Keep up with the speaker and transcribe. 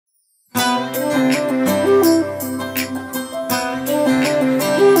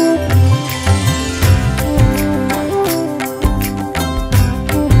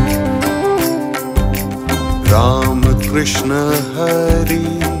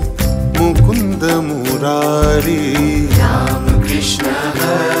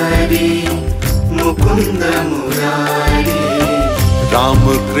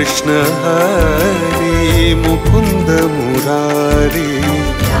कृष्ण हरि मुकुंद मुरारी,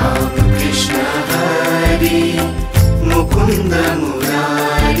 राम कृष्ण हरि मुकुंद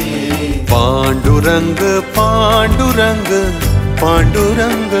मुरारी। पांडुरंग पांडुरंग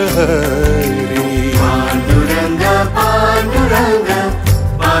पांडुरंग हरि, पांडुरंग पांडुरंग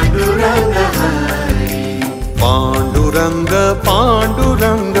पांडुरंग हरि, पांडुरंग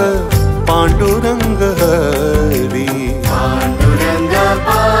पांडुरंग पांडुरंग हरि, पांडुरंग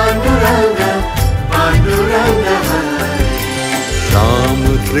पांडुरंग पांडुरंग हरि। राम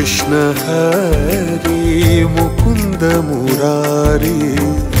कृष्ण हरि मुकुंद मुरारी,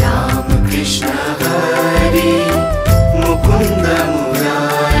 राम कृष्ण हरि मुकुंद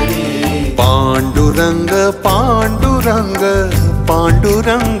मुरारी। पांडुरंग पांडुरंग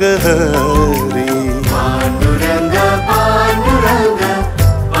पांडुरंग हरि, पांडुरंग पांडुरंग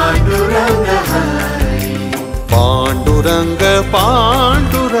पांडुरंग हरि, पांडुरंग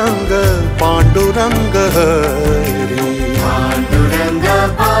पांडुरंग पांडुरंग हरि, पांडुरंग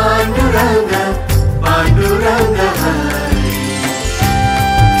पांडुरंग पांडुरंग हरि।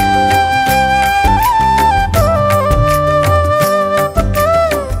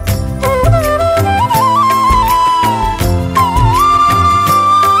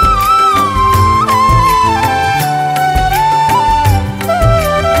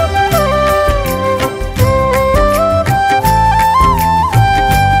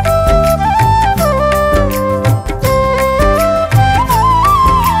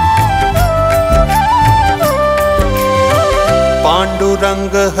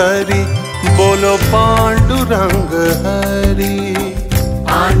 पांडुरंग हरि बोलो पांडुरंग हरि,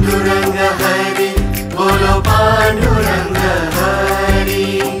 पांडुरंग हरि बोलो पांडुरंग हरि,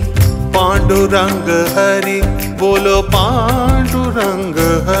 पांडुरंग हरि बोलो पांडुरंग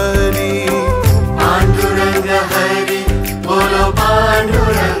हरि, पांडुरंग हरि बोलो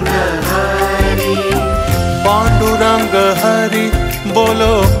पांडुरंग हरि, पांडुरंग हरि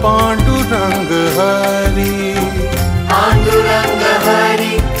बोलो पांडुरंग हरि, पांडुरंग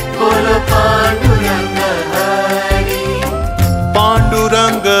हरि बोलो पांडुरंग हरि,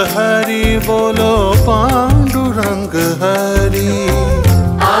 पांडुरंग हरि बोलो पांडुरंग हरि,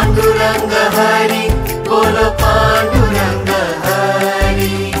 पांडुरंग हरि बोलो पांडुरंग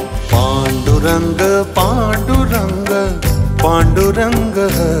हरि, पांडुरंग पांडुरंग पांडुरंग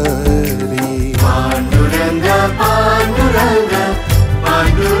हरि, पांडुरंग पांडुरंग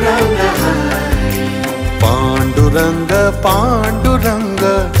पांडुरंग हरि, पांडुरंग पांडुरंग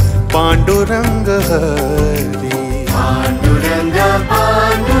पांडुरंग हरि, पांडुरंग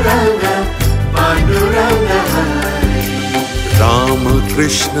पांडुरंग पांडुरंग हरि। राम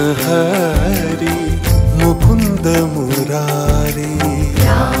कृष्ण हरि मुकुंद मुरारी,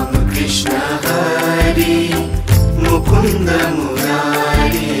 राम कृष्ण हरि मुकुंद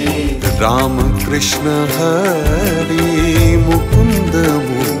मुरारी, राम कृष्ण हरि मुकुंद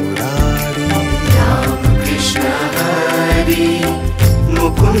मुरारी, राम कृष्ण हरि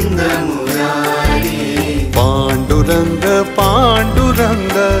मुकुंद मुरारी। पांडुरंग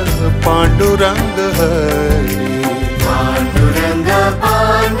पांडुरंग पांडुरंग हरि, पांडुरंग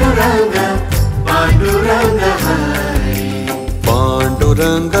पांडुरंग पांडुरंग हरि,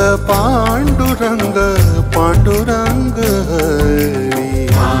 पांडुरंग पांडुरंग पांडुरंग हरि,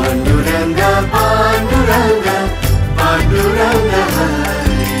 पांडुरंग पांडुरंग पांडुरंग हरि।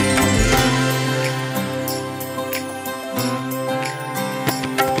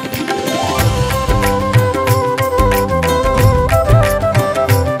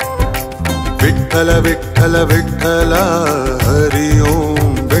 विठ्ठल विठ्ठल विठ्ठल हरि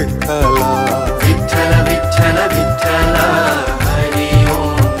ओम विठ्ठला, विठ्ठल विठ्ठल विठ्ठल हरि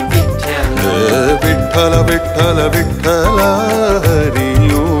ओम विठ्ठल, विठ्ठल विठ्ठल विठ्ठल हरि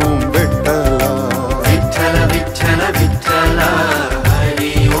ओम विठ्ठला, विठ्ठल विठ्ठल विठ्ठल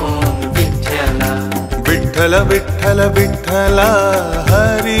हरि ओम विठ्ठल, विठ्ठल विठ्ठल विठ्ठल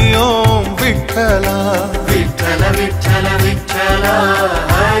हरि ओम विठ्ठला, विठ्ठल विठ्ठल विठ्ठल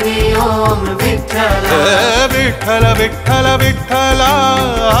हरि ओम विठ्ठल, विठ्ठल विठ्ठल विठ्ठल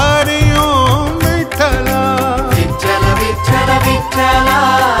हरि ओम विठ्ठला, विठ्ठल विठ्ठल विठ्ठल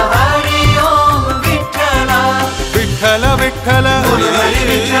हरि ओम विठ्ठल, विठ्ठल विठ्ठल हरि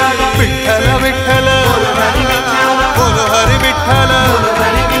विठ्ठल, विठ्ठल विठ्ठल बोलो हरि विठ्ठल, बोलो हरि विठ्ठल,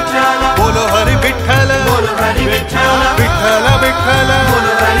 बोलो हरि विठ्ठल, विठ्ठल विठ्ठल बोलो हरि विठ्ठल, विठ्ठल विठ्ठल बोलो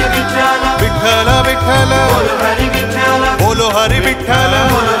हरि विठ्ठल, बोलो हरि विठ्ठल,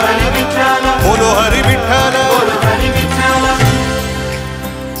 बोलो हरि विठ्ठल, बोलो हरि विठ्ठल, बोलो हरि विठ्ठल,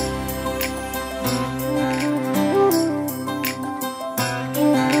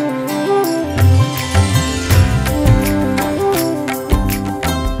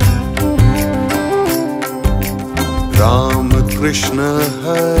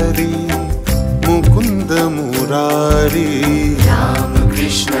 हरि मुकुंद मुरारी राम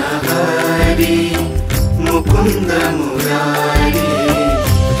कृष्ण हरि मुकुंद मुरारी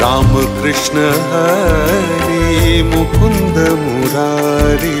राम कृष्ण हरि मुकुंद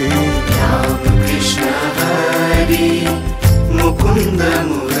मुरारी राम कृष्ण हरि मुकुंद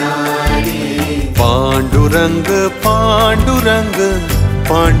मुरारी पांडुरंग पांडुरंग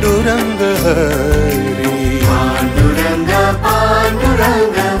पांडुरंग हरि पांडुरंग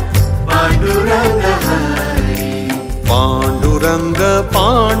पांडुरंग पांडुरंग हरि पांडुरंग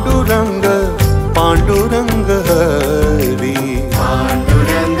पांडुरंग पांडुरंग हरि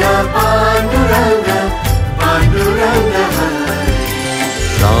पांडुरंग पांडुरंग पांडुरंग हरि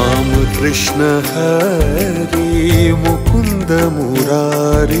राम कृष्ण हरि मुकुंद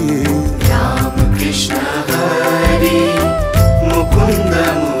मुरारी राम कृष्ण हरि मुकुंद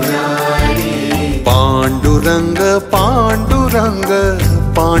मुरारी पांडुरंग पांडुरंग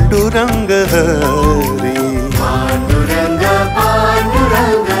पांडुरंग हरि पांडुरंग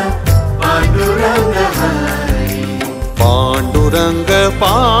पांडुरंग पांडुरंग हरि पांडुरंग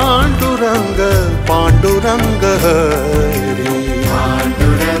पांडुरंग पांडुरंग हरि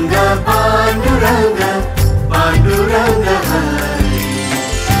पांडुरंग पांडुरंग पांडुरंग हरि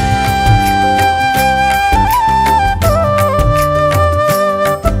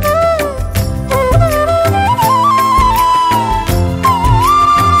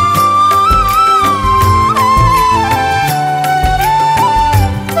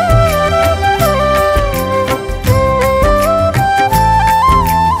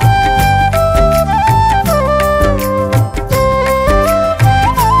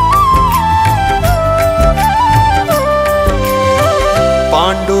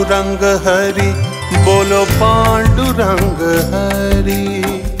पांडुरंग हरि बोलो पांडुरंग हरि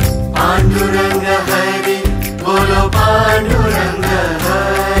पांडुरंग हरि बोलो पांडुरंग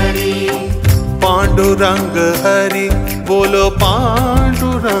हरि पांडुरंग हरि बोलो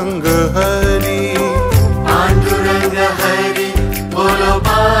पांडुरंग हरि पांडुरंग हरि बोलो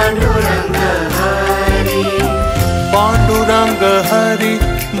पांडुरंग हरि पांडुरंग हरि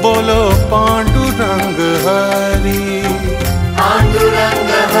बोलो पांडुरंग हरि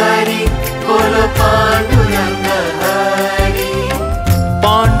पांडुरंग हरि बोलो पांडुरंग हरि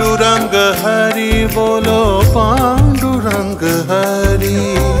पांडुरंग हरि बोलो पांडुरंग हरि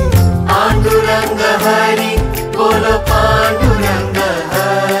पांडुरंग हरि बोलो पांडुरंग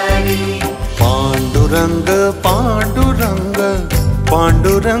हरि पांडुरंग पांडुरंग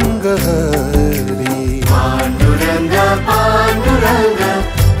पांडुरंग हरि पांडुरंग पांडुरंग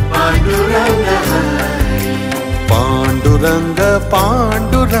पांडुरंग हरि पांडुरंग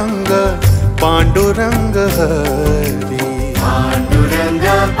पांडुरंग पांडुरंग हरि पांडुरंग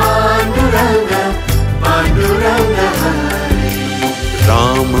पांडुरंग पांडुरंग हरि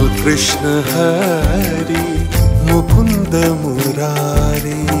राम कृष्ण हरि मुकुंद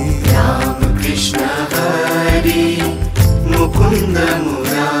मुरारी राम कृष्ण हरि मुकुंद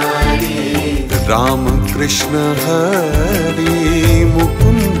मुरारी राम कृष्ण हरि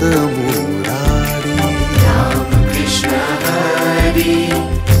मुकुंद मुरारी राम कृष्ण हरि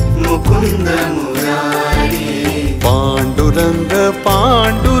मुकुंद मुरारी पांडुरंग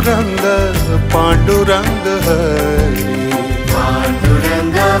पांडुरंग पांडुरंग हरि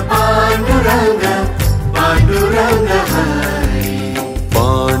पांडुरंग पांडुरंग पांडुरंग हरि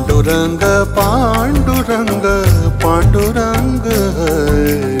पांडुरंग पांडुरंग पांडुरंग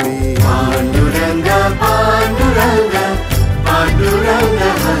हरि पांडुरंग पांडुरंग पांडुरंग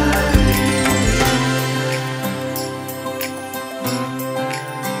हरि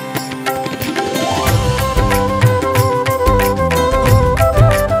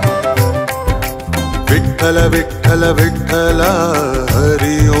विठ्ठल विठ्ठल विठ्ठल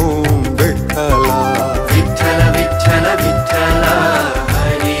हरि ओम विठ्ठला विठ्ठल विठ्ठल विठ्ठल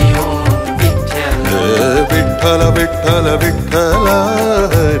हरि ओम विठ्ठल विठ्ठल विठ्ठल विठ्ठल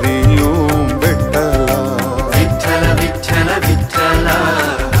हरि ओम विठ्ठला विठ्ठल विठ्ठल विठ्ठल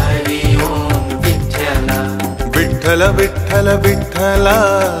हरि ओम विठ्ठल विठ्ठल विठ्ठल विठ्ठल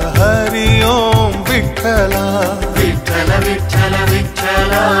हरि ओम विठ्ठला विठ्ठल विठ्ठल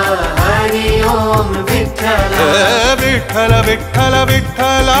विठ्ठल हरि ओम विठ्ठल विठ्ठल विठ्ठल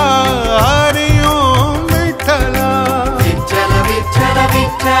विठ्ठल हरि ओम विठ्ठला विठ्ठल विठ्ठल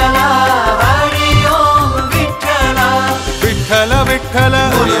विठ्ठल हरि ओम विठ्ठल विठ्ठल विठ्ठल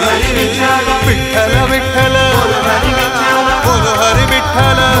बोलो हरि विठ्ठल विठ्ठल विठ्ठल बोलो हरि विठ्ठल बोलो हरि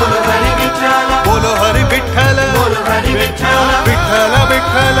विठ्ठल बोलो हरि विठ्ठल बोलो हरि विठ्ठल बोलो हरि विठ्ठल विठ्ठल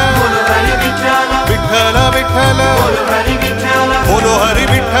विठ्ठल बोलो हरि विठ्ठल विठ्ठल विठ्ठल बोलो हरि विठ्ठल बोलो हरि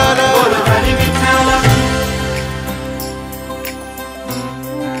विठ्ठल बोलो हरि विठ्ठल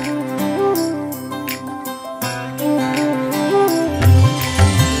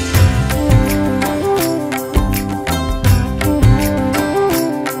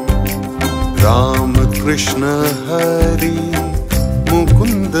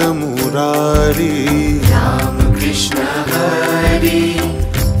मुकुंद मुरारी राम कृष्ण हरि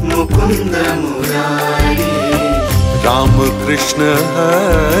मुकुंद मुरारी राम कृष्ण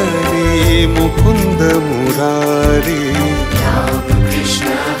हरि मुकुंद मुरारी राम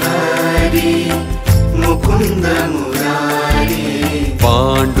कृष्ण हरि मुकुंद मुरारी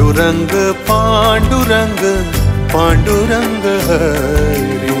पांडुरंग पांडुरंग पांडुरंग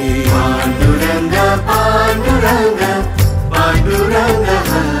हरि पांडुरंग पांडुरंग पांडुरंग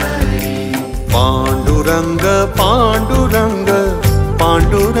हरि पांडुरंग पांडुरंग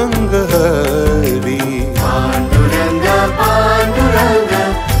पांडुरंग हरि पांडुरंग पांडुरंग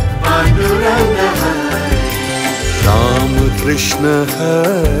पांडुरंग हरि राम कृष्ण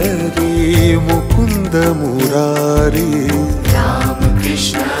हरि मुकुंद मुरारी राम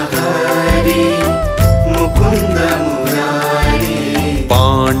कृष्ण हरि मुकुंद मुरारी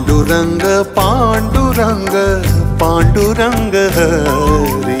पांडुरंग पांडुरंग पांडुरंग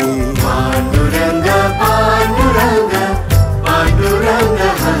हरि पांडुरंग पांडुरंग पांडुरंग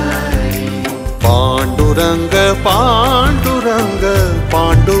हरि पांडुरंग पांडुरंग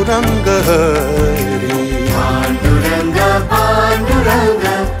पांडुरंग हरि पांडुरंग पांडुरंग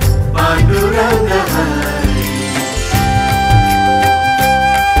पांडुरंग हरि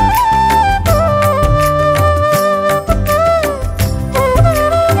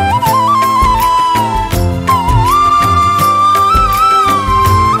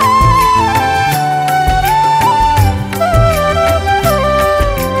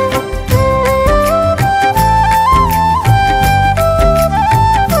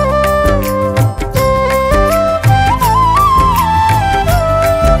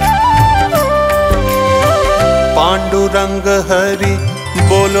पांडुरंग हरि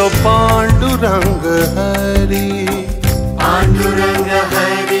बोलो पांडुरंग हरि पांडुरंग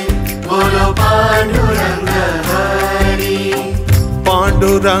हरि बोलो पांडुरंग हरि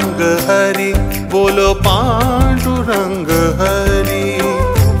पांडुरंग हरि बोलो पांडुरंग हरि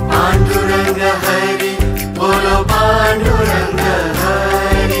पांडुरंग हरि बोलो पांडुरंग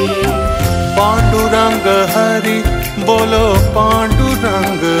हरि पांडुरंग हरि बोलो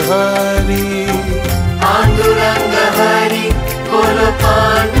पांडुरंग हरि पांडुरंग हरि बोलो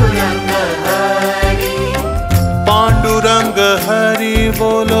पांडुरंग हरि पांडुरंग हरि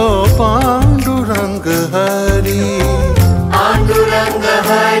बोलो पांडुरंग हरि पांडुरंग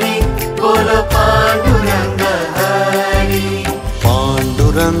हरि बोलो पांडुरंग हरि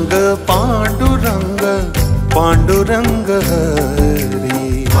पांडुरंग पांडुरंग पांडुरंग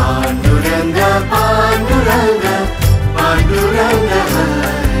हरि पांडुरंग पांडुरंग पांडुरंग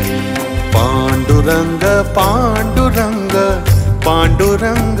हरि पांडुरंग पांडुरंग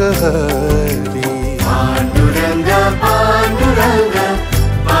पांडुरंग हरि पांडुरंग पांडुरंग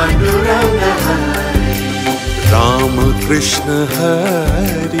पांडुरंग हरि राम कृष्ण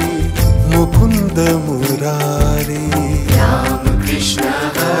हरि मुकुंद मुरारी राम कृष्ण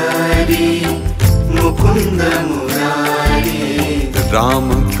हरि मुकुंद मुरारी राम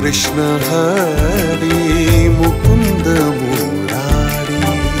कृष्ण हरि मुकुंद मुरारी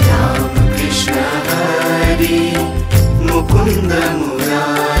राम कृष्ण हरि मुकुंद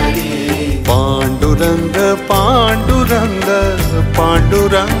मुरारी पांडुरंग पांडुरंग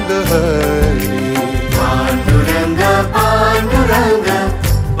पांडुरंग हरि पांडुरंग पांडुरंग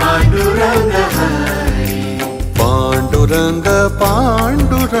पांडुरंग हरि पांडुरंग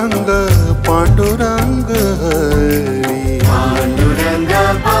पांडुरंग पांडुरंग हरि पांडुरंग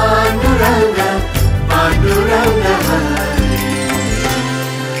पांडुरंग पांडुरंग हरि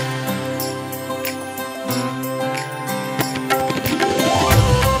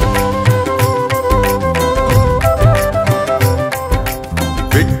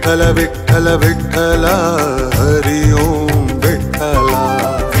विठ्ठल विठ्ठल विठ्ठल हरि ओम विठ्ठला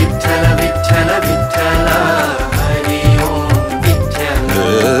विठ्ठल विठ्ठल विठ्ठल हरि ओम विठ्ठल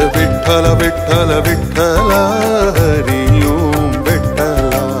विठ्ठल विठ्ठल विठ्ठल हरि ओम विठ्ठला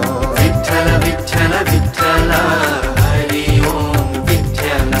विठ्ठल विठ्ठल विठ्ठल हरि ओम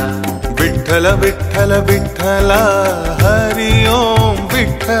विठ्ठल विठ्ठल विठ्ठल विठ्ठल हरि ओम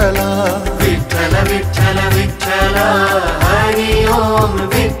विठ्ठला विठ्ठल विठ्ठल विठ्ठल हरि ओम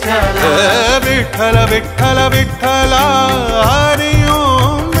विठ्ठल विठ्ठल विठ्ठल विठ्ठल हरि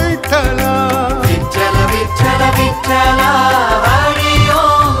ओम विठ्ठला विठ्ठल विठ्ठल विठ्ठल हरि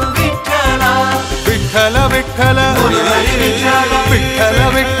ओम विठ्ठल विठ्ठल विठ्ठल विठ्ठल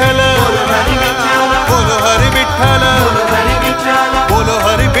विठ्ठल बोलो हरि विठ्ठल बोलो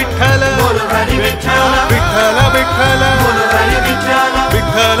हरि विठ्ठल विठ्ठल विठ्ठल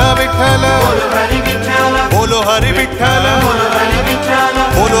विठ्ठल विठ्ठल बोलो हरि विठ्ठल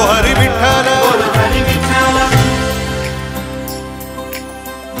बोलो Hari Vitthal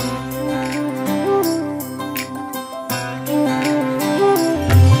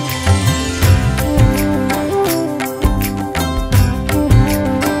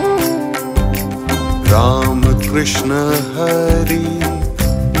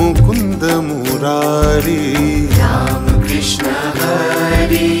Hari, Rama Krishna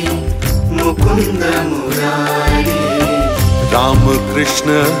Hari, Mukunda Murari, Rama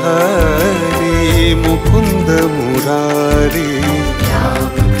Krishna Hari, Mukunda Murari,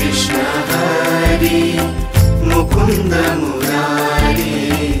 Rama Krishna Hari, Mukunda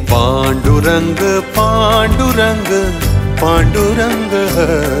Murari, Panduranga Panduranga Panduranga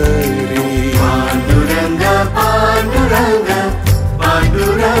Hari, Panduranga Panduranga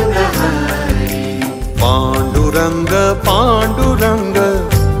Panduranga Hari, Panduranga Panduranga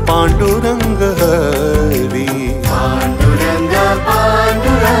Panduranga Hari, Panduranga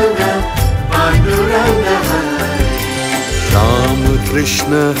Panduranga Panduranga Hari, Rama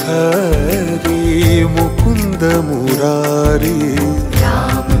Krishna Hari, Mukunda Murari,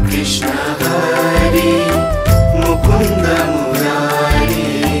 Rama Krishna Hari, Mukunda Murari,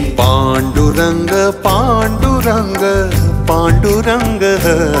 Panduranga Panduranga Panduranga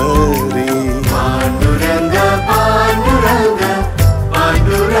Hari, Panduranga Panduranga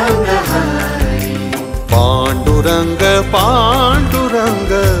Panduranga Hari, Panduranga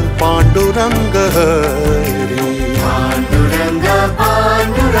Panduranga Panduranga Hari, Panduranga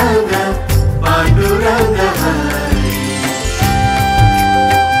Panduranga Panduranga Hari,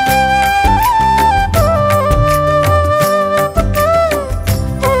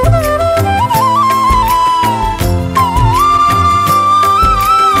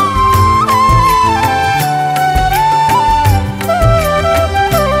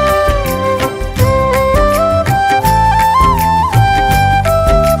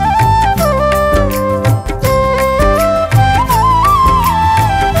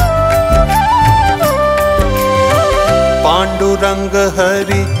 Panduranga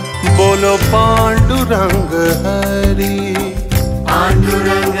Hari, Bolo Panduranga Hari,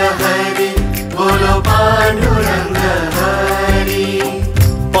 Panduranga Hari, Bolo Panduranga Hari,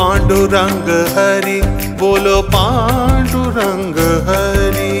 Panduranga Hari, Bolo Panduranga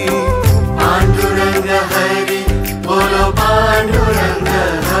Hari, Panduranga Hari, Bolo Panduranga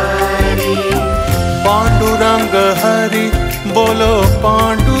Hari, Panduranga Hari, Bolo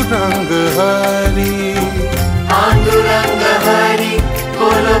Panduranga Hari, Panduranga Hari,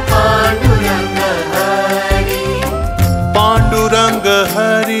 Bolo Panduranga Hari, Panduranga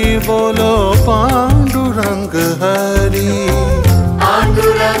Hari, Bolo Panduranga Hari,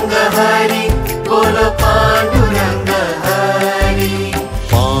 Panduranga Hari, Bolo Panduranga Hari,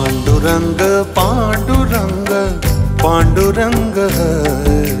 Panduranga Panduranga Panduranga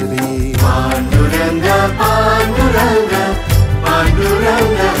Hari, Panduranga Panduranga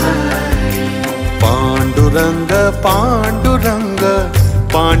Panduranga Hari, Panduranga Panduranga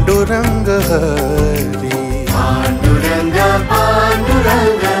Panduranga Hari, Panduranga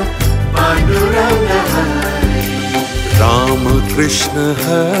Panduranga Panduranga Hari, Rama Krishna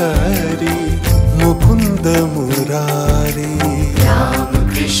Hari, Mukunda Murari, Rama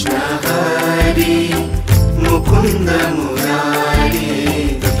Krishna Hari, Mukunda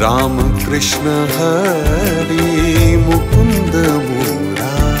Murari, Rama Krishna Hari, Mukunda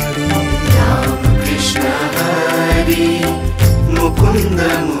Murari, Rama Krishna Hari, Mukunda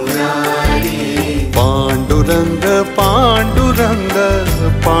Murari, Panduranga Panduranga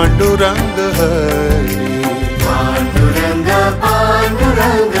Panduranga Hari, Panduranga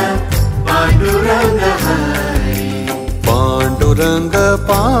Panduranga Panduranga Hari, Panduranga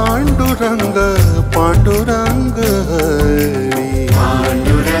Panduranga Panduranga Hari,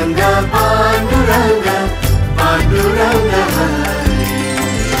 Panduranga Panduranga Panduranga Hari,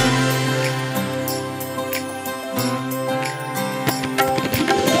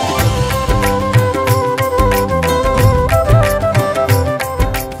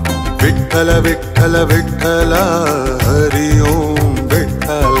 Vithala Vithala Vithala Hari Om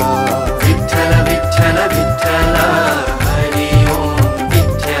Vithala, Vithala Vithala Vithala Hari Om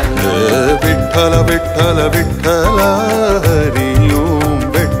Vithala, Vithala Vithala Vithala Hari Om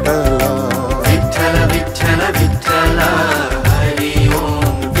Vithala, Vithala Vithala Vithala Hari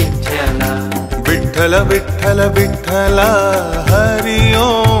Om Vithala, Vithala Vithala Vithala Hari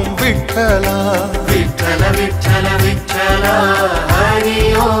Om Vithala, Vithala Vithala Vithala Hari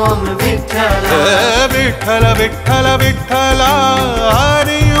Om Vithala, Vithala Vithala Vithala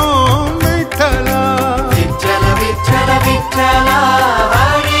Hari Om Vithala, Vithala Vithala Vithala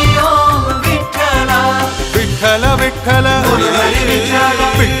Hari Om Vithala, Vithala Vithala Hari Vithala,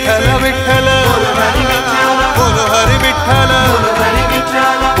 Vithala Vithala Bolo Hari Vithala, Bolo Hari Vithala,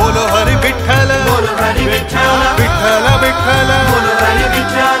 Bolo Hari Vithala, Vithala Vithala Bolo Hari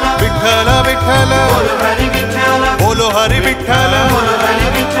Vithala, Vithala Vithala Bolo Hari Vithala, Bolo Hari Vithala, Bolo Hari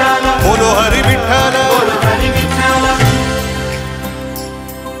Vithala, Bolo Hari Vithala, Bolo Hari Vithala,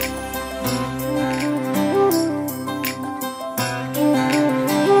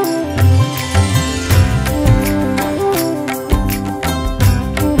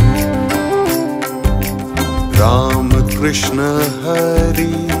 Hari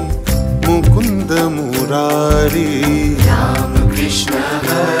Mukunda Murari Rama Krishna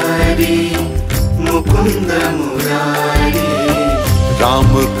Hari Mukunda Murari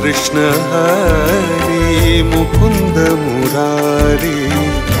Rama Krishna Hari Mukunda Murari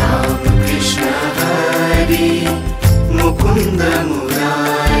Rama Krishna Hari Mukunda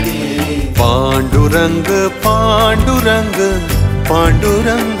Murari Panduranga Panduranga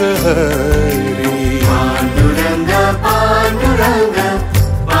Panduranga Hari Panduranga Panduranga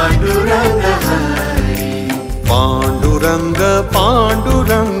Panduranga Hari Panduranga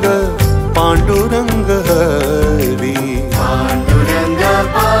Panduranga Panduranga Hari Panduranga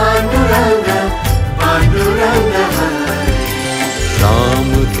Panduranga Panduranga Hari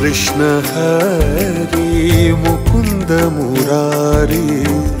Rama Krishna Hari Mukunda Murari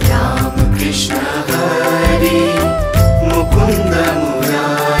Rama Krishna Hari Mukunda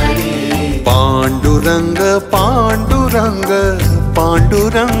Murari Panduranga Panduranga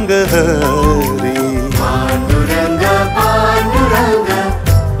Panduranga Hari Panduranga Panduranga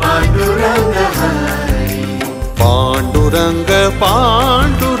Panduranga Hari Panduranga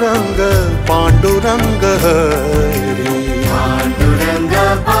Panduranga Panduranga Hari Panduranga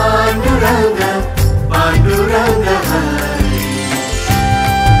Panduranga Panduranga Hari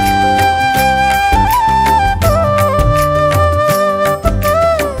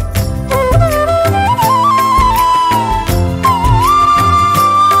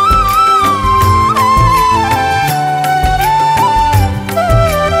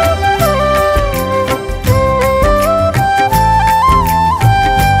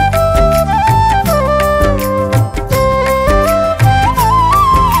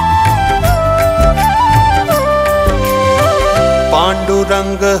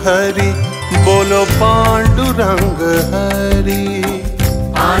Panduranga Hari Bolo Panduranga Hari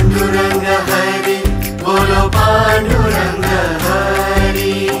Panduranga Hari Bolo Panduranga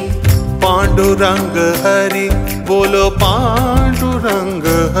Hari Panduranga Hari Bolo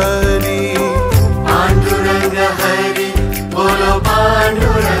Panduranga Hari Panduranga Hari Bolo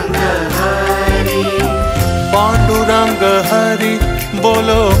Panduranga Hari Panduranga Hari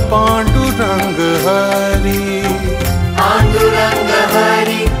Bolo Panduranga Hari Panduranga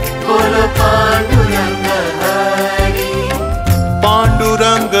Hari Bolo Panduranga Hari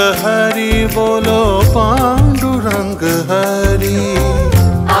Panduranga Hari Bolo Panduranga Hari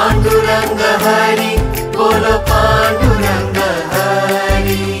Panduranga Hari Bolo Panduranga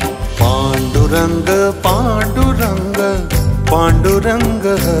Hari Panduranga Panduranga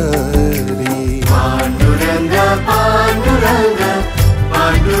Panduranga Hari Panduranga Panduranga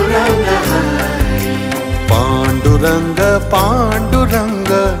Panduranga Hari Panduranga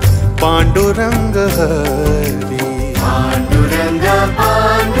Panduranga Panduranga Hari Panduranga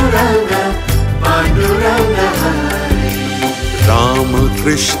Panduranga Panduranga Hari Rama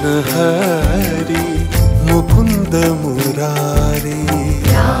Krishna Hari Mukunda Murari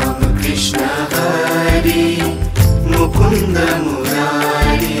Rama Krishna Hari Mukunda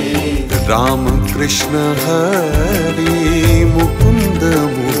Murari Rama Krishna Hari Mukunda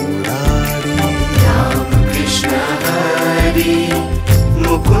Murari Rama Krishna Hari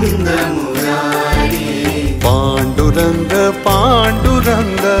Mukunda Murari Panduranga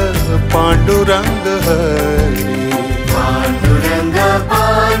Panduranga Panduranga Hari Panduranga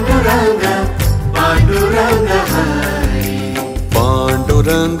Panduranga Panduranga Hari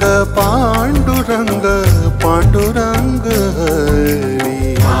Panduranga Panduranga Panduranga Hari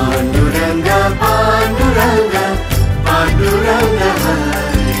Panduranga Panduranga Panduranga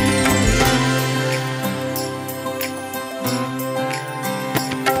Hari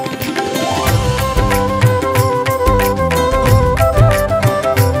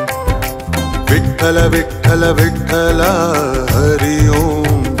Vithala Vithala Vithala Hari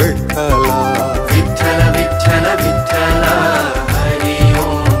Om Vithala Vithala Vithala Vithala Hari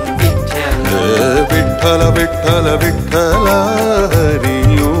Om Vithala Vithala Vithala Vithala Hari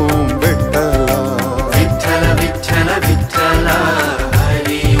Om Vithala Vithala Vithala Vithala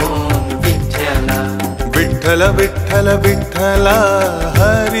Hari Om Vithala Vithala Vithala Vithala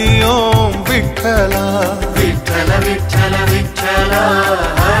Hari Om Vithala Vithala Vithala Vithala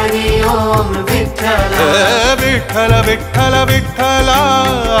Hari Om Vithala Vithala Vithala Vithala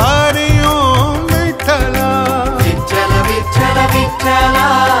Hari Om Vithala Vithala Vithala Vithala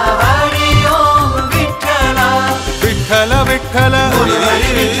Hari Om Vithala Vithala Vithala Bolo Hari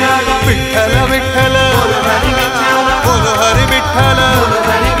Vithala Vithala Vithala Bolo Hari Vithala Bolo Hari Vithala Bolo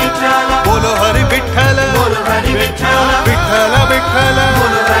Hari Vithala Bolo Hari Vithala Bolo Hari Vithala Vithala Vithala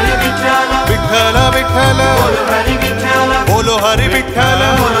Bolo Hari Vithala Vithala Vithala Bolo Hari Vithala Bolo Hari Vithala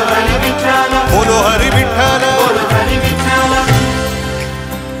Bolo Hari Vithala Bolo Hari Vithala Bolo Hari Vithala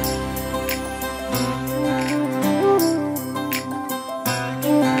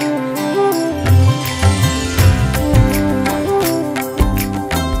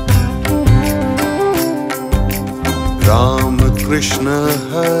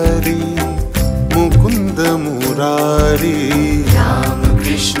Hari Mukund Murari Ram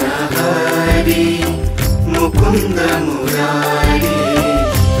Krishna Hari Mukund Murari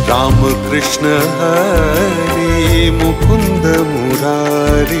Ram Krishna Hari Mukund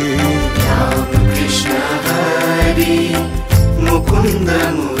Murari Ram Krishna Hari Mukund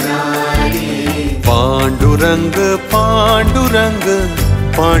Murari Pandurang Pandurang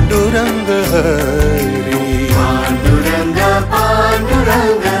Pandurang Hari Pandurang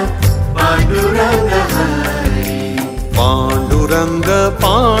Pandurang Pandurang Hari Pandurang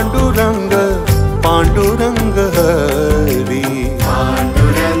Pandurang Pandurang Hari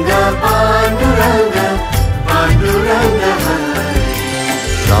Pandurang Pandurang Pandurang Hari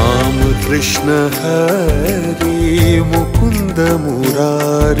Ram Krishna Hari Mukund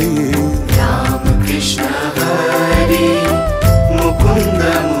Murari Ram Krishna Hari Mukund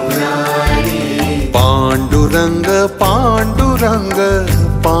Murari Pandurang Pandurang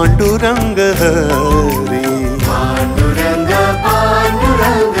Pandurang Hari Pandurang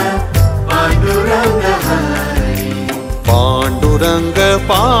Pandurang Pandurang Hari Pandurang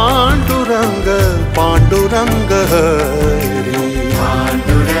Pandurang Pandurang Hari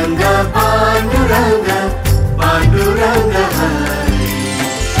Pandurang Pandurang Pandurang Hari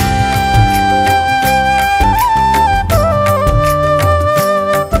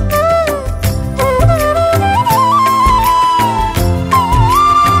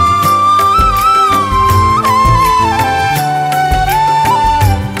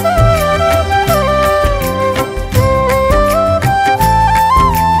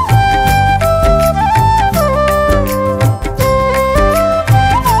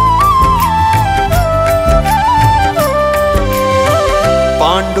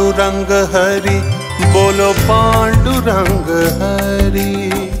Pandurang Hari बोलो पांडुरंग हरि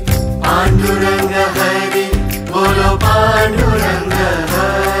पांडुरंग हरि बोलो पांडुरंग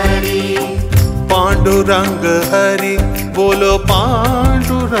हरि पांडुरंग हरि बोलो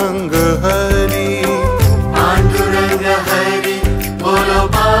पांडुरंग हरि पांडुरंग हरि बोलो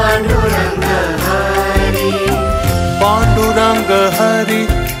पांडुरंग हरि पांडुरंग हरि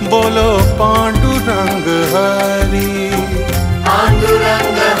बोलो पांडुरंग हरि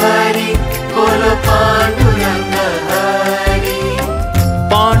पांडुरंग हरि बोलो पांडुरंग हरि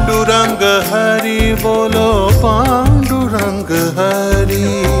पांडुरंग हरि बोलो पांडुरंग हरि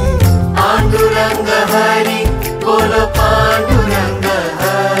पांडुरंग हरि बोलो पांडुरंग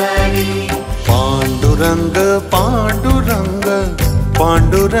हरि पांडुरंग पांडुरंग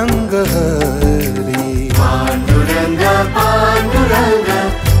पांडुरंग हरि पांडुरंग पांडुरंग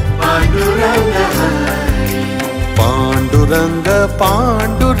पांडुरंग हरि पांडुरंग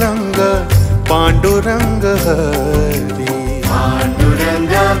पांडुरंग पांडुरंग हरि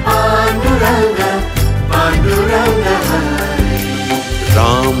पांडुरंग पांडुरंग पांडुरंग हरि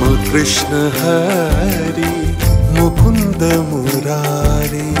राम कृष्ण हरि मुकुंद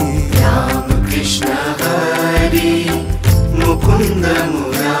मुरारी राम कृष्ण हरि मुकुंद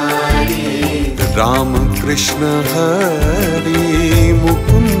मुरारी राम कृष्ण हरि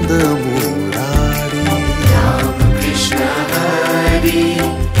मुकुंद मुरारी राम कृष्ण हरि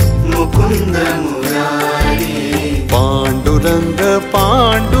मुकुंद मुरारी पांडुरंग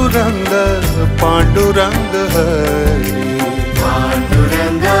पांडुरंग पांडुरंग हरि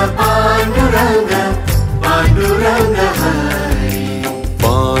पांडुरंग पांडुरंग पांडुरंग हरि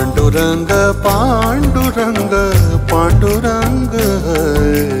पांडुरंग पांडुरंग पांडुरंग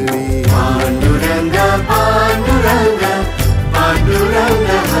हरि पांडुरंग पांडुरंग पांडुरंग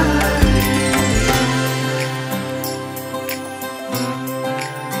हरि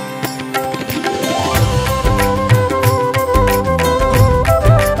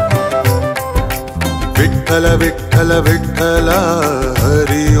विठ्ठल विठ्ठल विठ्ठल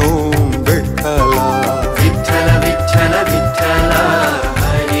हरि ओम विठ्ठला विठ्ठल विठ्ठल विठ्ठल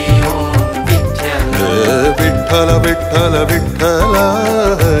हरि ओम विठ्ठल विठ्ठल विठ्ठल विठ्ठल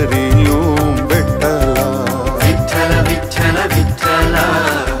हरि ओम विठ्ठला विठ्ठल विठ्ठल विठ्ठल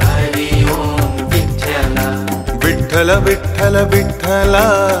हरि ओम विठ्ठल विठ्ठल विठ्ठल विठ्ठल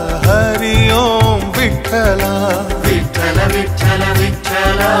हरि ओम विठ्ठला विठ्ठल विठ्ठल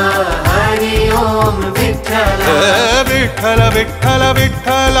विठ्ठल हरि ओम विठ्ठल विठ्ठल विठ्ठल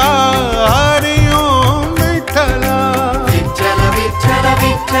विठ्ठल हरि ओम विठ्ठला विठ्ठल विठ्ठल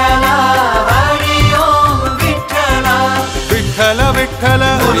विठ्ठल हरि ओम विठ्ठल विठ्ठल विठ्ठल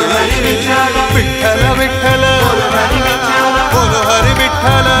हरि विठ्ठल विठ्ठल विठ्ठल हरि विठ्ठल बोलो हरि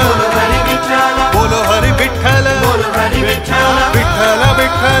विठ्ठल हरि विठ्ठल बोलो हरि विठ्ठल हरि विठ्ठल विठ्ठल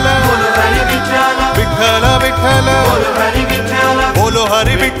विठ्ठल हरि विठ्ठल विठ्ठल विठ्ठल हरि विठ्ठल बोलो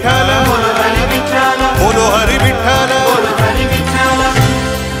हरि विठ्ठल हरि विठ्ठल बोलो Hari Vitthal Hari Vitthal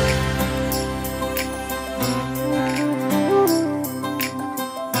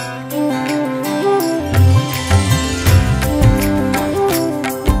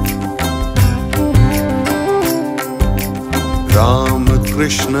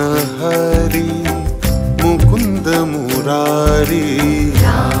Krishna Hari Mukunda Murari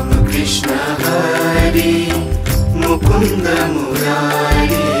Rama Krishna Hari Mukunda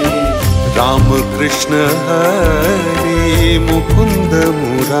Murari Rama Krishna Hari Mukunda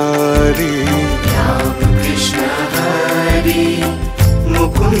Murari Rama Krishna Hari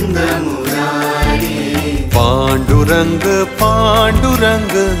Mukunda Murari Panduranga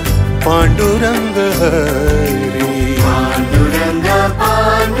Panduranga Panduranga Hari Panduranga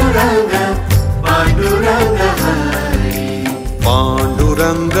Panduranga Panduranga Hari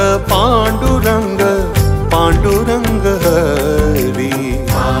Panduranga Panduranga Panduranga Hari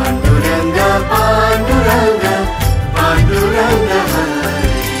Panduranga Panduranga Panduranga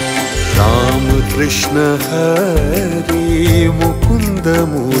Hari Rama Krishna Hari Mukunda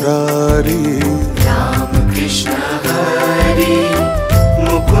Murari Rama Krishna Hari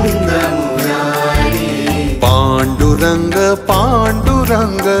Mukunda Murari Panduranga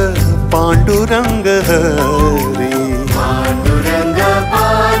Panduranga Panduranga Hari Panduranga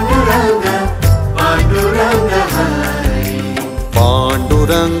Panduranga Panduranga Hari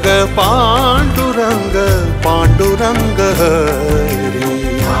Panduranga Panduranga Panduranga Hari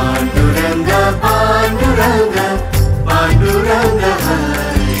Panduranga Panduranga Panduranga Hari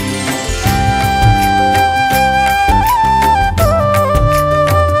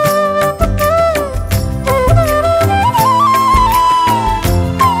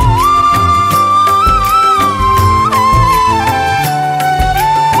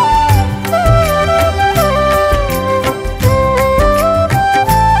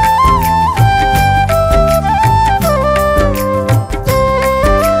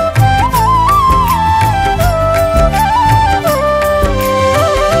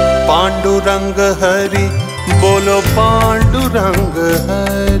Panduranga Hari Bolo Panduranga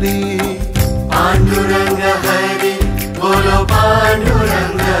Hari Panduranga Hari Bolo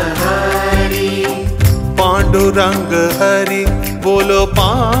Panduranga Hari Panduranga Hari Bolo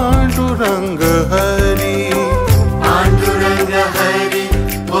Panduranga Hari Panduranga Hari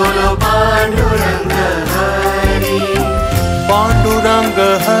Bolo Panduranga Hari Panduranga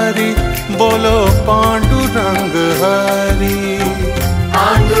Hari Bolo Panduranga Hari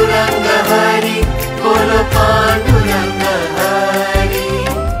Panduranga Hari Bolo Panduranga Hari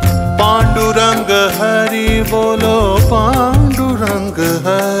Panduranga Hari Bolo Panduranga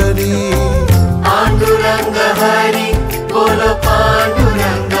Hari Panduranga Hari Bolo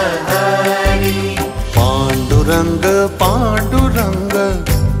Panduranga Hari Panduranga Panduranga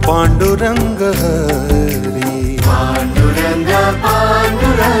Panduranga Hari Panduranga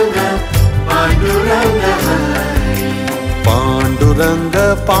Panduranga Panduranga Hari Panduranga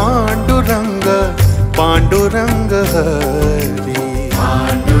Panduranga Panduranga Hari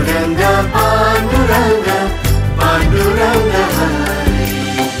Panduranga Panduranga Panduranga Hari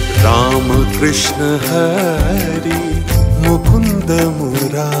Rama Krishna Hari Mukunda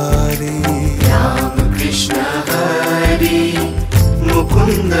Murari Rama Krishna Hari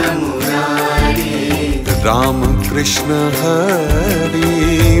Mukunda Murari Rama Krishna Hari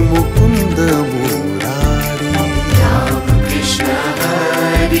Mukunda Murari Rama Krishna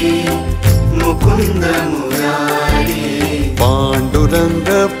Hari Mukunda Murari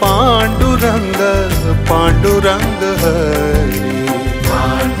Panduranga Panduranga Panduranga Hari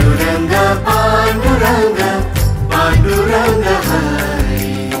Panduranga Panduranga Panduranga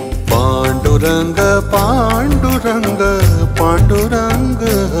Hari Panduranga Panduranga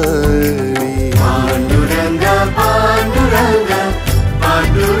Panduranga Hari Panduranga Panduranga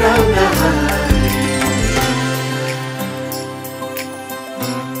Panduranga Hari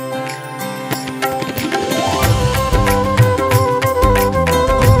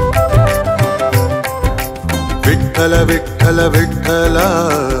Vithala Vithala Vithala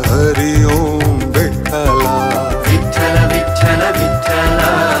Hari Om Vithala Vithala Vithala Vithala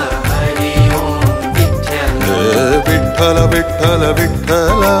Hari Om Vithala Vithala Vithala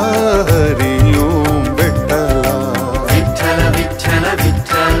Vithala Hari Om Vithala Vithala Vithala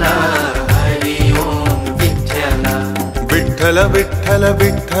Vithala Hari Om Vithala Vithala Vithala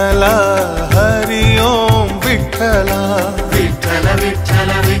Vithala Hari Om Vithala Vithala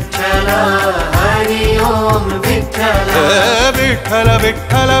Vithala Vithala Hari Om Vithala Vithala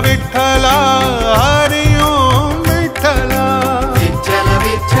Vithala Vithala Hari Om Vithala Vithala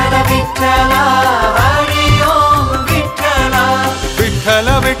Vithala Vithala Hari Om Vithala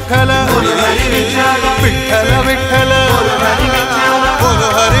Vithala Vithala Bolo Hari Vithala Vithala Vithala Bolo Hari Vithala Bolo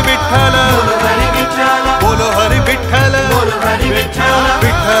Hari Vithala Bolo Hari Vithala Bolo Hari Vithala Bolo Hari Vithala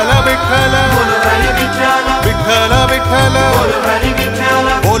Vithala Vithala Bolo Hari Vithala Vithala Vithala Bolo Hari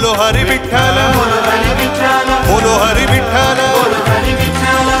Vithala Bolo Hari Vithala Bolo Hari Vithala Bolo Hari Vithala Bolo Hari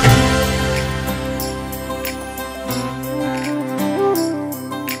Vithala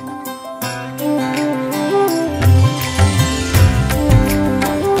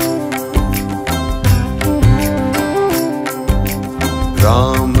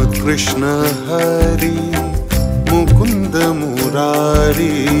Krishna Hari Mukund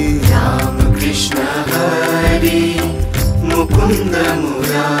Murari Ram Krishna Hari Mukund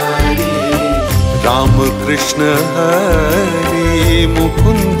Murari Ram Krishna Hari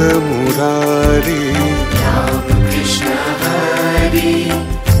Mukund Murari Ram Krishna Hari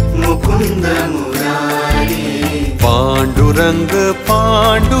Mukund Murari Pandurang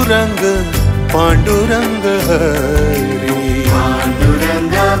Pandurang Pandurang Hari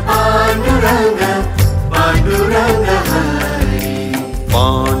Pandurang Pandurang Pandurang Hari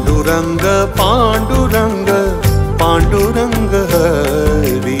Pandurang Pandurang Pandurang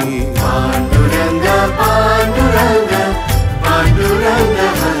Hari Pandurang Pandurang Pandurang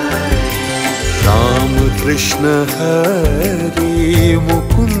Hari Ram Krishna Hari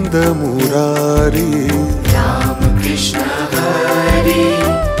Mukund Murari Ram Krishna Hari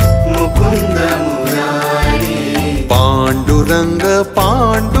Mukund Murari Pandurang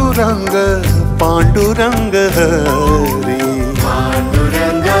Pandurang Pandurang Hari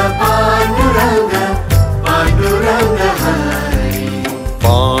Pandurang Pandurang Pandurang Hari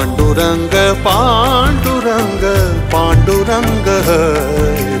Pandurang Pandurang Pandurang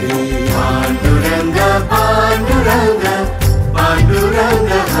Hari Pandurang Pandurang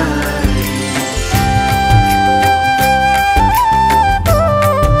Pandurang Hari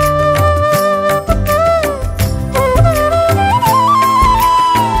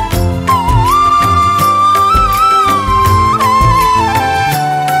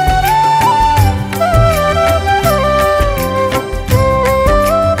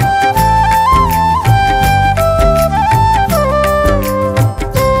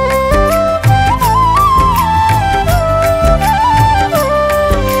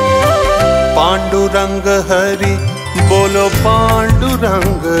Pandurang Hari बोलो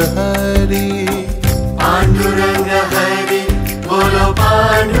पांडुरंग हरि पांडुरंग हरि बोलो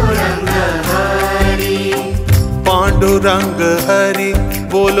पांडुरंग हरि पांडुरंग हरि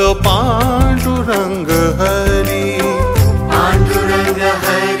बोलो पांडुरंग हरि पांडुरंग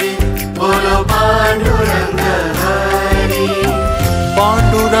हरि बोलो पांडुरंग हरि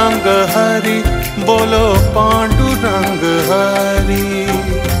पांडुरंग हरि बोलो पांडुरंग हरि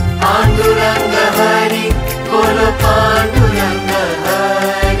पांडुरंग हरि बोलो पांडुरंग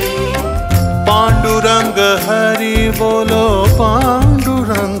हरि पांडुरंग हरि बोलो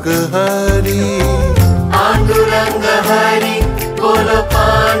पांडुरंग हरि पांडुरंग हरि बोलो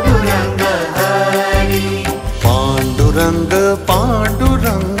पांडुरंग हरि पांडुरंग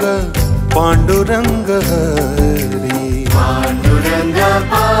पांडुरंग पांडुरंग हरि पांडुरंग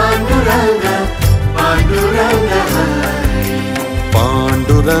पांडुरंग पांडुरंग हरि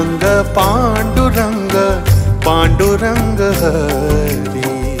पांडुरंग पांडुरंग पांडुरंग हरि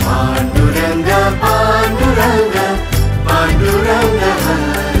पांडुरंग पांडुरंग पांडुरंग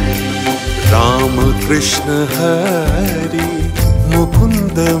हरि राम कृष्ण हरि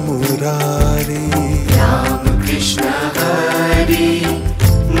मुकुंद मुरारी राम कृष्ण हरि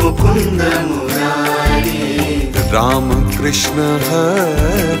मुकुंद मुरारी राम कृष्ण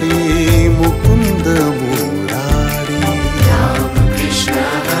हरि मुकुंद मुरारी राम कृष्ण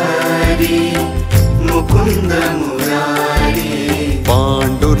हरि मुकुंद मुरारी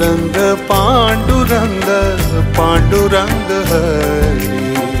पांडुरंग पांडुरंग पांडुरंग हरि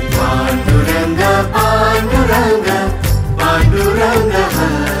पांडुरंग पांडुरंग पांडुरंग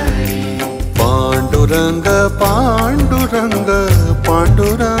हरि पांडुरंग पांडुरंग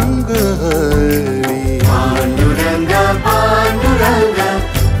पांडुरंग हरि पांडुरंग पांडुरंग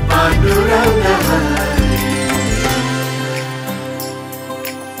पांडुरंग हरि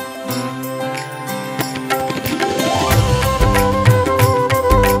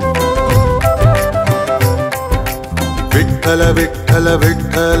विठ्ठल विठ्ठल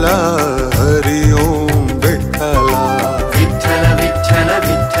विठ्ठल हरि ओम विठ्ठला विठ्ठल विठ्ठल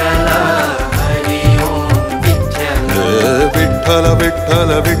विठ्ठल हरि ओम विठ्ठल विठ्ठल विठ्ठल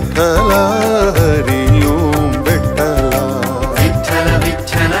विठ्ठल हरि ओम विठ्ठला विठ्ठल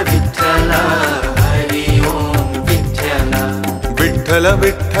विठ्ठल विठ्ठल हरि ओम विठ्ठल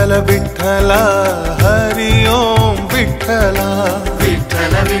विठ्ठल विठ्ठल विठ्ठल हरि ओम विठ्ठला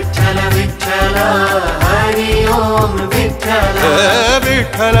विठ्ठल विठ्ठल विठ्ठल हरि ओम विठ्ठल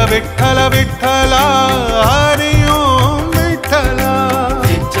विठ्ठल विठ्ठल विठ्ठल हरि ओम विठ्ठला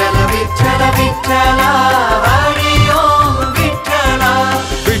विठ्ठल विठ्ठल विठ्ठल हरि ओम विठ्ठल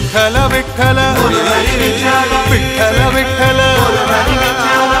विठ्ठल विठ्ठल विठ्ठल विठ्ठल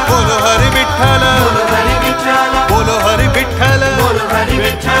बोलो हरि विठ्ठल बोलो हरि विठ्ठल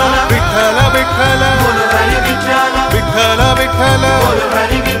विठ्ठल विठ्ठल विठ्ठल विठ्ठल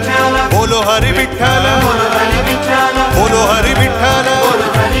बोलो हरि विठ्ठल बोलो हरि विठ्ठल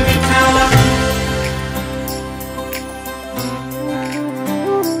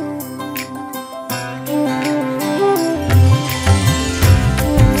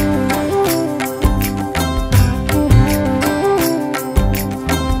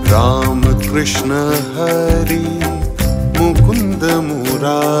राम कृष्ण हरि मुकुंद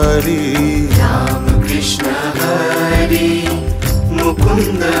मुरारी राम कृष्ण हरि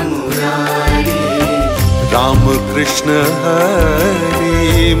मुकुंद मुरारी राम कृष्ण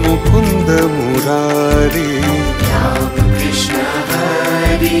हरि मुकुंद मुरारी राम कृष्ण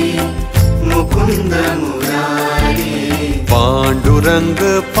हरि मुकुंद मुरारी पांडुरंग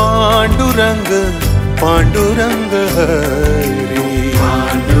पांडुरंग पांडुरंग हरि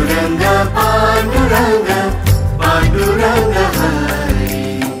पांडुरंग पांडुरंग पांडुरंग हरि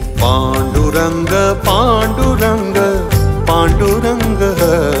पांडुरंग पांडुरंग पांडुरंग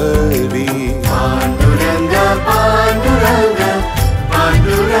हरि पांडुरंग पांडुरंग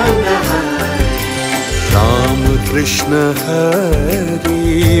पांडुरंग हरि राम कृष्ण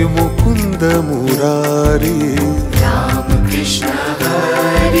हरि मुकुंद मुरारी राम कृष्ण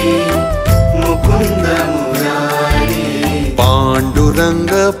हरि मुकुंद मुरारी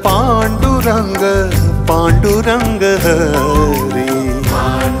पांडुरंग पांडुरंग पांडुरंग हरि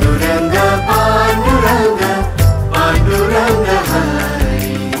पांडुरंग पांडुरंग पांडुरंग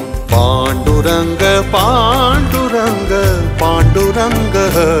हरि पांडुरंग पांडुरंग पांडुरंग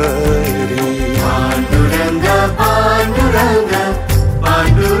हरि पांडुरंग पांडुरंग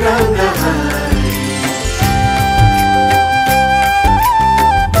पांडुरंग हरि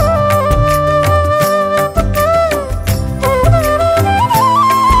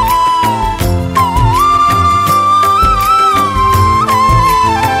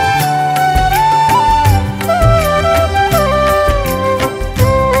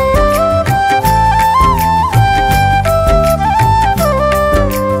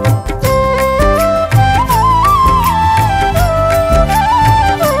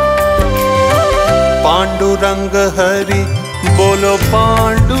पांडुरंग हरि बोलो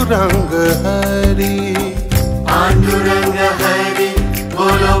पांडुरंग हरि पांडुरंग हरि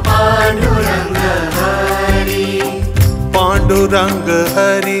बोलो पांडुरंग हरि पांडुरंग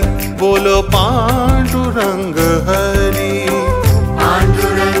हरि बोलो पांडुरंग हरि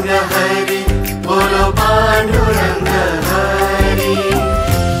पांडुरंग हरि बोलो पांडुरंग हरि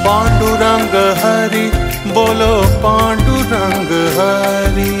पांडुरंग हरि बोलो पांडुरंग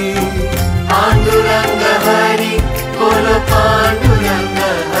हरि पांडुरंग हरि बोलो पांडुरंग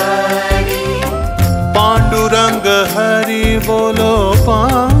हरि पांडुरंग हरि बोलो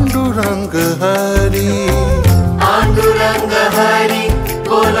पांडुरंग हरि पांडुरंग हरि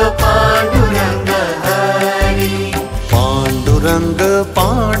बोलो पांडुरंग हरि पांडुरंग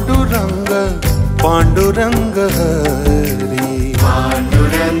पांडुरंग पांडुरंग हरि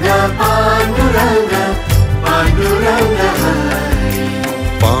पांडुरंग पांडुरंग पांडुरंग हरि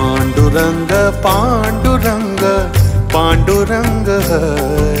पांडुरंग पांडुरंग पांडुरंग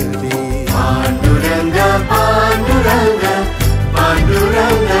हरि पांडुरंग पांडुरंग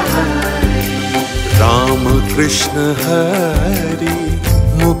पांडुरंग हरि राम कृष्ण हरि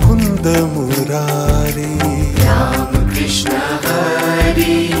मुकुंद मुरारी राम कृष्ण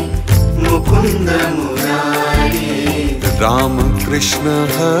हरि मुकुंद मुरारी राम कृष्ण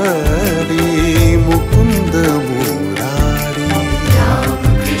हरि मुकुंद मुरारी राम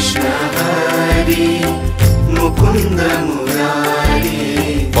कृष्ण हरि मुकुंद मुरारी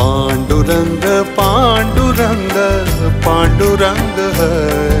पांडुरंग पांडुरंग पांडुरंग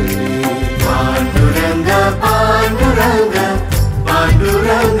हरि पांडुरंग पांडुरंग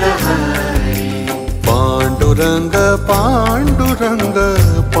पांडुरंग हरि पांडुरंग पांडुरंग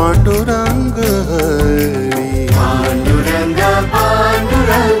पांडुरंग हरि पांडुरंग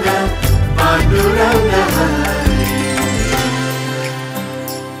पांडुरंग पांडुरंग हरि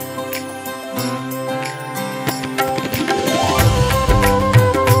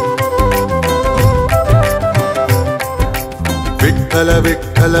विठ्ठल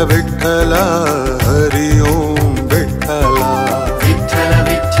विठ्ठल विठ्ठल हरि ओम विठ्ठला विठ्ठल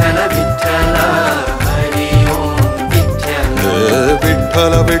विठ्ठल विठ्ठल हरि ओम विठ्ठल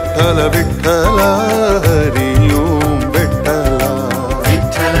विठ्ठल विठ्ठल विठ्ठल हरि ओम विठ्ठला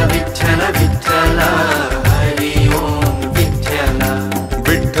विठ्ठल विठ्ठल विठ्ठल हरि ओम विठ्ठल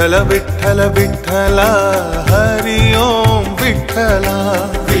विठ्ठल विठ्ठल विठ्ठल हरि ओम विठ्ठला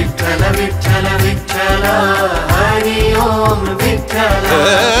विठ्ठल विठ्ठल विठ्ठल हरि ओम विठ्ठल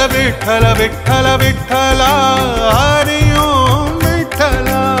विठ्ठल विठ्ठल विठ्ठल हरि ओम विठ्ठला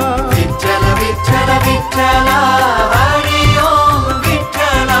विठ्ठल विठ्ठल विठ्ठल हरि ओम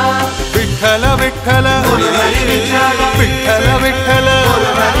विठ्ठल विठ्ठल विठ्ठल विठ्ठल विठ्ठल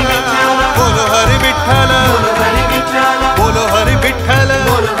बोलो हरि विठ्ठल बोलो हरि विठ्ठल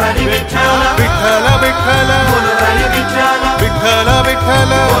विठ्ठल विठ्ठल विठ्ठल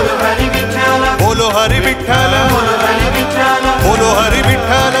विठ्ठल बोलो हरि विठ्ठल बोलो हरि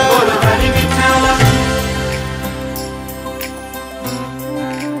विठ्ठल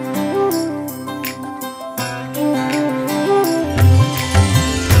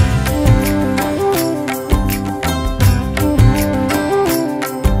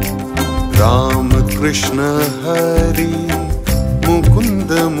राम कृष्ण हरि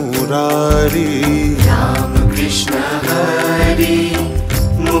मुकुंद मुरारी राम कृष्ण हरि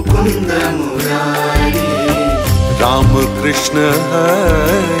मुकुंद मुरारी राम कृष्ण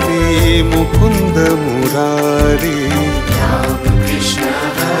हरि मुकुंद मुरारी राम कृष्ण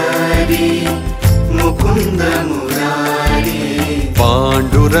हरि मुकुंद मुरारी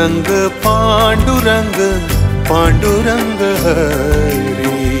पांडुरंग पांडुरंग पांडुरंग हरि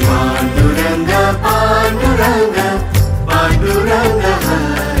पांडुरंग पांडुरंग पांडुरंग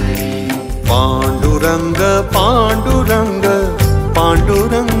हरि पांडुरंग पांडुरंग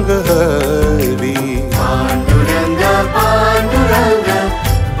पांडुरंग हरि पांडुरंग पांडुरंग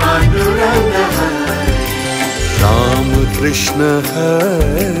पांडुरंग हरि राम कृष्ण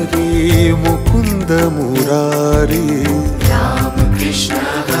हरि मुकुंद मुरारी राम कृष्ण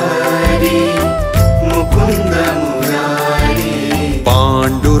हरि मुकुंद मुरारी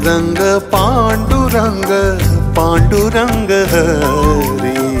पांडुरंग पांडुरंग पांडुरंग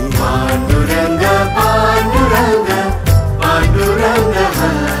हरि पांडुरंग पांडुरंग पांडुरंग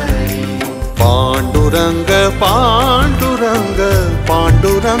हरि पांडुरंग पांडुरंग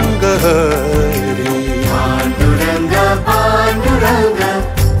पांडुरंग हरि पांडुरंग पांडुरंग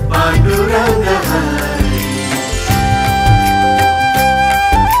पांडुरंग हरि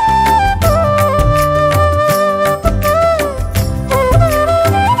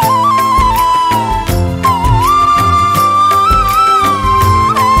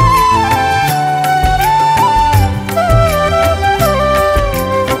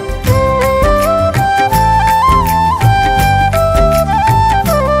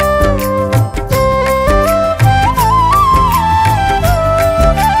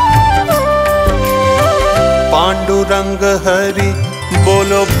पांडुरंग हरि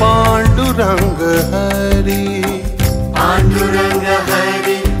बोलो पांडुरंग हरि पांडुरंग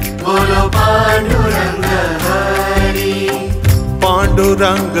हरि बोलो पांडुरंग हरि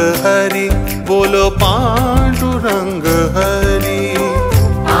पांडुरंग हरि बोलो पांडुरंग हरि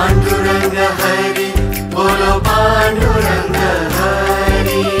पांडुरंग हरि बोलो पांडुरंग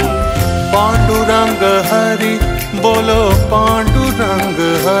हरि पांडुरंग हरि बोलो पांडुरंग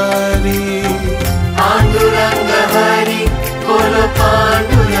हरि पांडुरंग हरि बोलो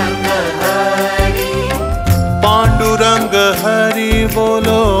पांडुरंग हरि पांडुरंग हरि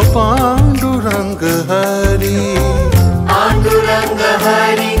बोलो पांडुरंग हरि पांडुरंग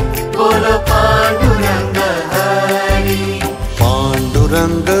हरि बोलो पांडुरंग हरि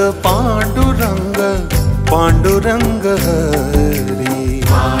पांडुरंग पांडुरंग पांडुरंग हरि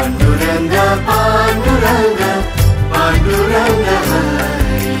पांडुरंग पांडुरंग पांडुरंग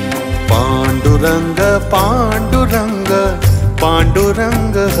हरि पांडुरंग पांडुरंग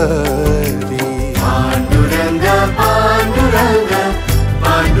पांडुरंग हरि पांडुरंग पांडुरंग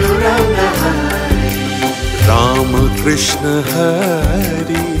पांडुरंग हरि राम कृष्ण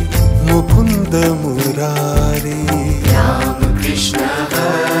हरि मुकुंद मुरारी राम कृष्ण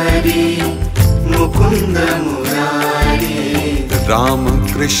हरि मुकुंद मुरारी राम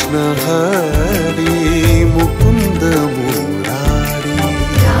कृष्ण हरि मुकुंद मुरारी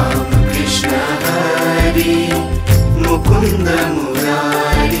राम कृष्ण हरि मुकुंद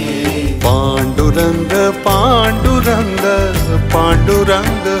मुरारी पांडुरंग पांडुरंग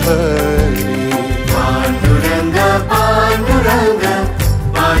पांडुरंग हरि पांडुरंग पांडुरंग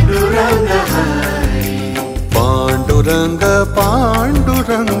पांडुरंग हरि पांडुरंग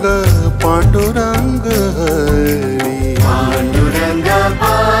पांडुरंग पांडुरंग हरि पांडुरंग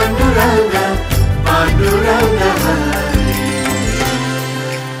पांडुरंग पांडुरंग हरि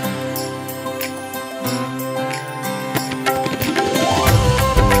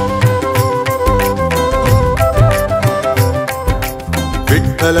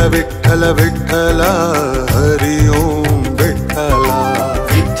विठ्ठल विठ्ठल विठ्ठल हरि ओम विठ्ठल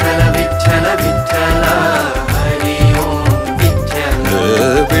विठ्ठल विठ्ठल विठ्ठल हरि ओम विठ्ठल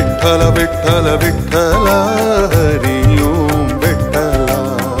विठ्ठल विठ्ठल विठ्ठल हरि ओम विठ्ठल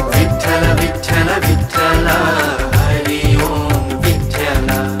विठ्ठल विठ्ठल विठ्ठल हरि ओम विठ्ठल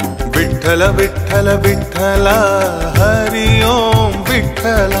विठ्ठल विठ्ठल विठ्ठल हरि ओम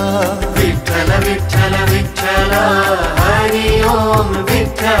विठ्ठल विठ्ठल विठ्ठल विठ्ठल हरि ओम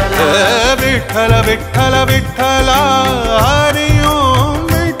विठ्ठल विठ्ठल विठ्ठल विठ्ठल हरि ओम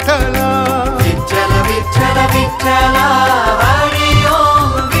विठ्ठल विठ्ठल विठ्ठल विठ्ठल